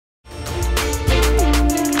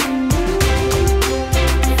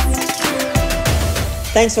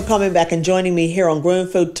Thanks for coming back and joining me here on Grown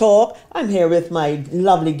Folk Talk. I'm here with my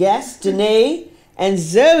lovely guests, Danae and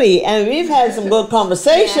Zoe, and we've had some good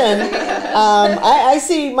conversation. I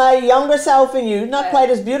see my younger self in you, not quite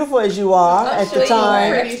as beautiful as you are at the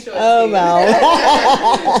time. Oh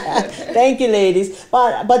well. Thank you, ladies.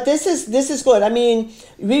 But this is good. I mean,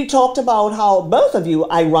 we talked about how both of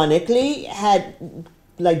you, ironically, had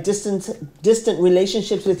like distant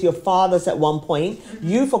relationships with your fathers at one point. Mm-hmm.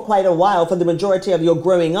 You for quite a while, for the majority of your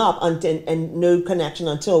growing up, and no connection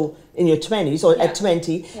until in your 20s or at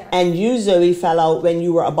 20. Yeah. And you, Zoe, fell out when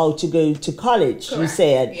you were about to go to college. Correct. You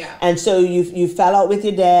said. Yeah. And so you fell out with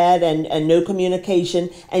your dad and no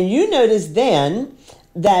communication. And you noticed then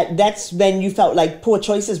that's when you felt like poor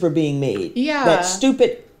choices were being made. Yeah. That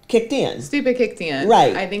stupid kicked in.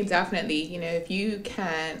 Right. I think definitely, if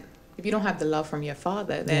you don't have the love from your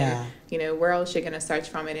father, then, where else you're going to search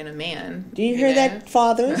from it in a man? Do you hear that,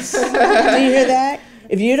 fathers? Do you hear that?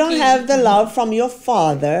 If you don't have the love from your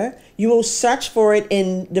father, you will search for it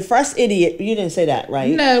in the first idiot. You didn't say that,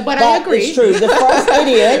 right? No, but I agree. It's true. The first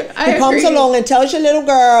idiot who comes along and tells your little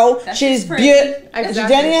girl she's beautiful. Exactly. She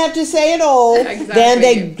doesn't have to say it all.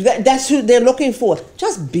 Exactly. Then that's who they're looking for.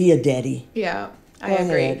 Just be a daddy. Yeah. I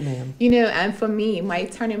agree. Ahead, ma'am. And for me, my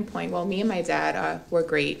turning point, me and my dad were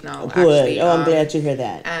great now. Good. Actually. I'm glad to hear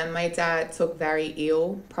that. And my dad took very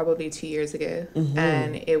ill probably 2 years ago. Mm-hmm.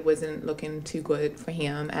 And it wasn't looking too good for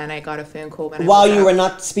him. And I got a phone call. While you were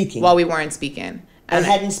not speaking? While we weren't speaking. And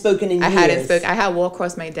hadn't spoken in years? I had walked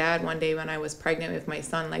across my dad one day when I was pregnant with my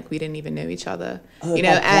son, like we didn't even know each other. Oh, it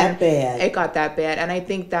got that bad. It got that bad. And I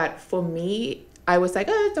think that for me, I was like,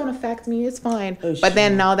 it don't affect me, it's fine. Oh, but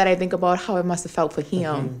then now that I think about how it must have felt for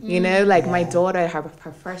him, my daughter,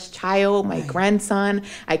 her first child, my grandson,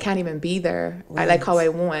 I can't even be there. Right. I like how I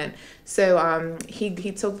want. So he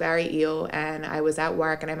took very ill, and I was at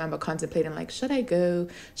work, and I remember contemplating, like, should I go?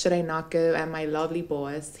 Should I not go? And my lovely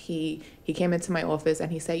boss, he came into my office,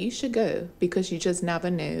 and he said, you should go, because you just never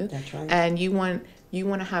know. That's right. And you want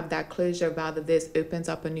to have that closure, rather this opens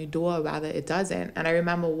up a new door, rather it doesn't. And I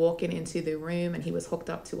remember walking into the room, and he was hooked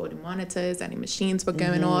up to all the monitors, and the machines were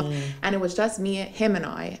going off, and it was just him and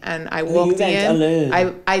I. And I walked in.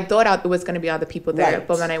 Alone. I thought it was going to be other people there, right.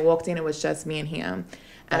 But when I walked in, it was just me and him.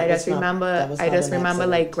 And I just remember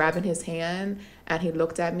like grabbing his hand, and he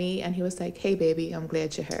looked at me and he was like, hey baby, I'm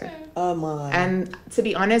glad you're here. Oh my. And to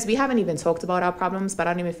be honest, we haven't even talked about our problems, but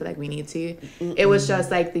I don't even feel like we need to. It was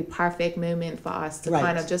just like the perfect moment for us to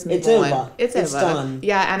kind of just move on. Over. It's over. Done.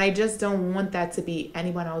 Yeah, and I just don't want that to be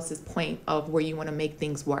anyone else's point of where you want to make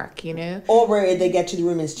things work, Or where they get to the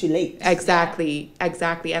room and it's too late. Exactly.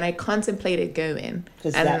 And I contemplated going.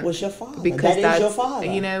 Because that was your father. That is your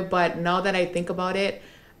father. But now that I think about it,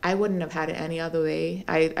 I wouldn't have had it any other way.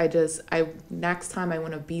 I next time I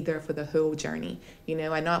want to be there for the whole journey.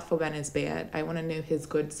 I not for when it's bad. I want to know his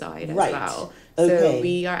good side as well. Okay. So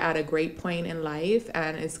we are at a great point in life,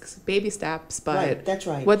 and it's baby steps, but that's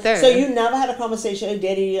right. What there? So you never had a conversation, oh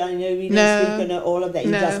daddy, I know we didn't speak and all of that.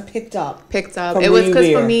 You just picked up. It was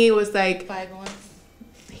because for me it was like 5 months.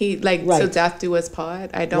 He till death do us part.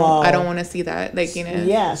 I don't want to see that.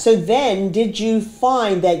 Yeah. So then did you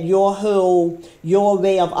find that your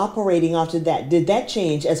way of operating after that, did that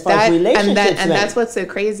change as far as relationships and that's what's so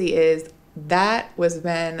crazy is that was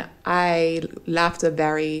when I left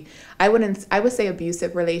I would say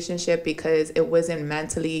abusive relationship, because it wasn't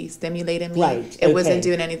mentally stimulating me. Right. It wasn't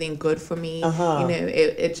doing anything good for me.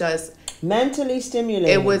 It just mentally stimulating.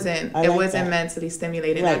 It wasn't mentally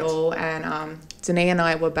stimulating at all. And Danae and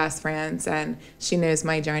I were best friends, and she knows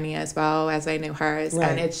my journey as well as I knew hers.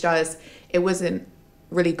 Right. And it wasn't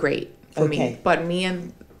really great for me. But me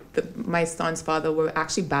and my son's father were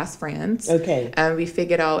actually best friends. Okay. And we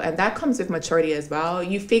figured out, and that comes with maturity as well.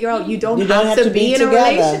 You figure out you don't have to be in a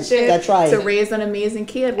relationship. That's right. To raise an amazing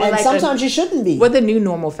kid. And sometimes you shouldn't be. We're the new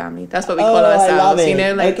normal family. That's what we call ourselves. I love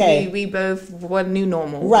it. We both were new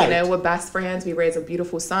normal. Right. We're best friends. We raise a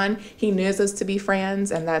beautiful son. He knows us to be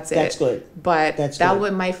friends, and that's it. That's good. But that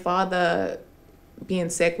was my father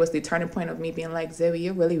being sick was the turning point of me being like, Zoe,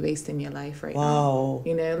 you're really wasting your life right now.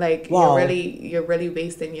 You're really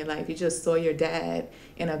wasting your life. You just saw your dad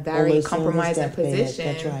in a very compromising position.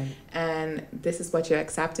 That's right. And this is what you're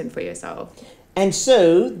accepting for yourself. And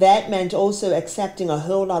so that meant also accepting a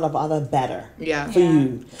whole lot of other better for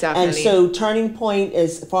you. Definitely. And so turning point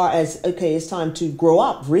as far as, it's time to grow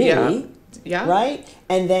up, really. Yeah. Right?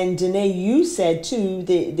 And then, Danae, you said, too,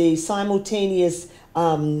 the simultaneous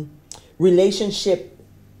relationship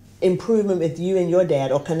improvement with you and your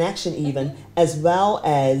dad, or connection even, as well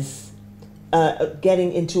as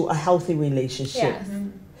getting into a healthy relationship. Yeah.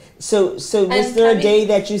 So was there a day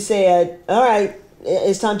that you said, all right,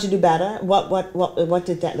 it's time to do better. What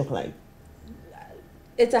did that look like?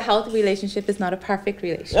 It's a healthy relationship. It's not a perfect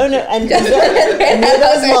relationship. Oh no, and neither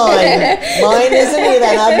is mine. Mine isn't either.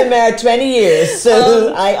 And I've been married 20 years,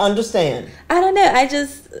 so I understand. I don't know.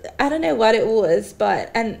 I don't know what it was,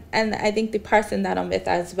 but and I think the person that I'm with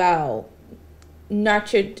as well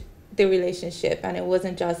nurtured the relationship, and it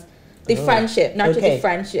wasn't just the friendship, nurtured the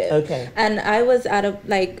friendship. Okay. And I was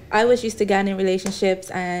I was used to getting in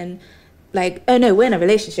relationships and like, oh no, we're in a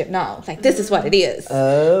relationship now. Like, this is what it is.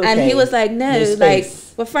 Okay. And he was like, no, like,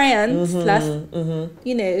 we're friends. Let's,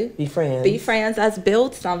 you know, be friends. Be friends. Let's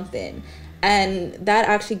build something. And that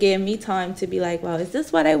actually gave me time to be like, well, is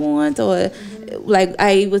this what I want? Or like,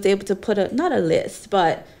 I was able to put not a list,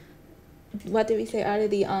 but what did we say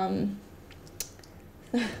earlier?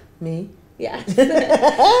 Me? Yeah.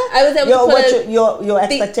 I was able to put your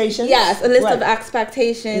expectations? Yes, a list of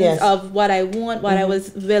expectations of what I want, what I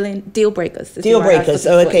was willing, deal breakers. Deal breakers.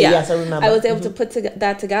 Oh, okay, yes, I remember. I was able to put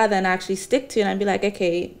that together and actually stick to it and be like,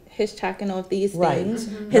 okay, he's checking off these things.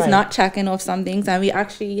 He's not checking off some things. And we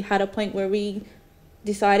actually had a point where we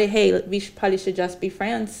decided, hey, we probably should just be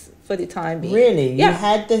friends for the time being. Really? Yeah. You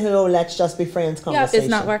had the whole let's just be friends conversation. Yeah, it's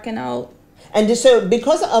not working out. And so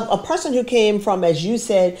because of a person who came from, as you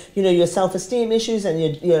said, you know, your self-esteem issues and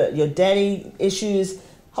your daddy issues,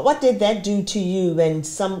 what did that do to you when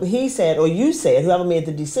he said, or you said, whoever made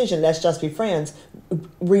the decision, let's just be friends,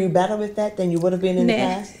 were you better with that than you would have been in the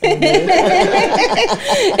past?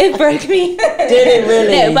 It broke me. Did it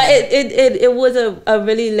really? No, but it was a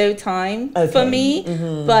really low time for me.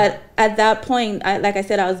 But at that point, like I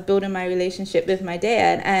said, I was building my relationship with my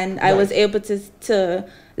dad, and I was able to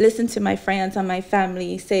listen to my friends and my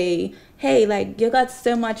family say, hey, like, you got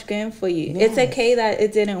so much going for you. Yes. It's okay that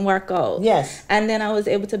it didn't work out. Yes. And then I was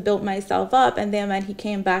able to build myself up. And then when he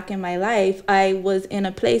came back in my life, I was in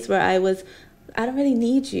a place where I don't really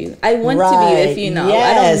need you. I want to be with you now.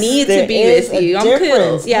 Yes, I don't need to be with you. I'm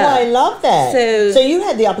cool. Yeah. Oh, I love that. So you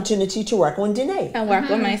had the opportunity to work on Danae. And work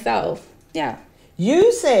with myself. Yeah.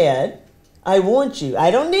 You said, I want you. I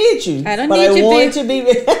don't need you. I don't need you, boo. I want to be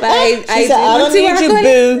with you. I don't need you,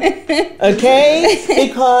 boo. Okay?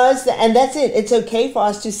 Because, and that's it. It's okay for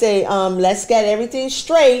us to say, let's get everything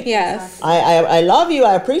straight. Yes. I love you.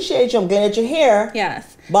 I appreciate you. I'm glad you're here.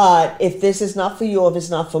 Yes. But if this is not for you, or if it's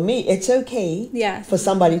not for me, it's okay. Yes. For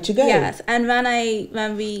somebody to go. Yes. And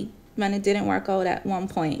when it didn't work out at one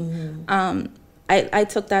point, I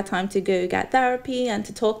took that time to go get therapy and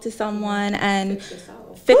to talk to someone and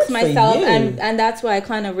fix myself, and that's why I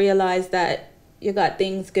kind of realized that you got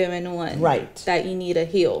things going on that you need to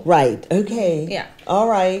heal. Right. Okay. Yeah. All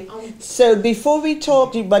right. So before we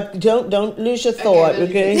talk, but don't lose your thought.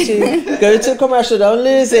 We're going to go to a commercial. Don't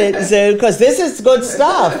lose it, so because this is good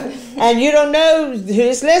stuff, and you don't know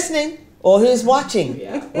who's listening or who's watching,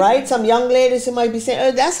 right? Some young ladies who might be saying,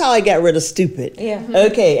 oh, that's how I get rid of stupid. Yeah.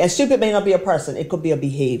 Okay, and stupid may not be a person. It could be a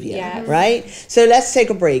behavior, right? So let's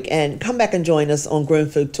take a break and come back and join us on Grown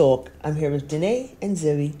Folk Talk. I'm here with Danae and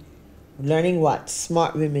Zoe, learning what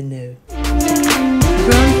smart women know.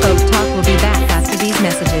 Grown Folk Talk will be back after these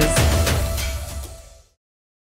messages.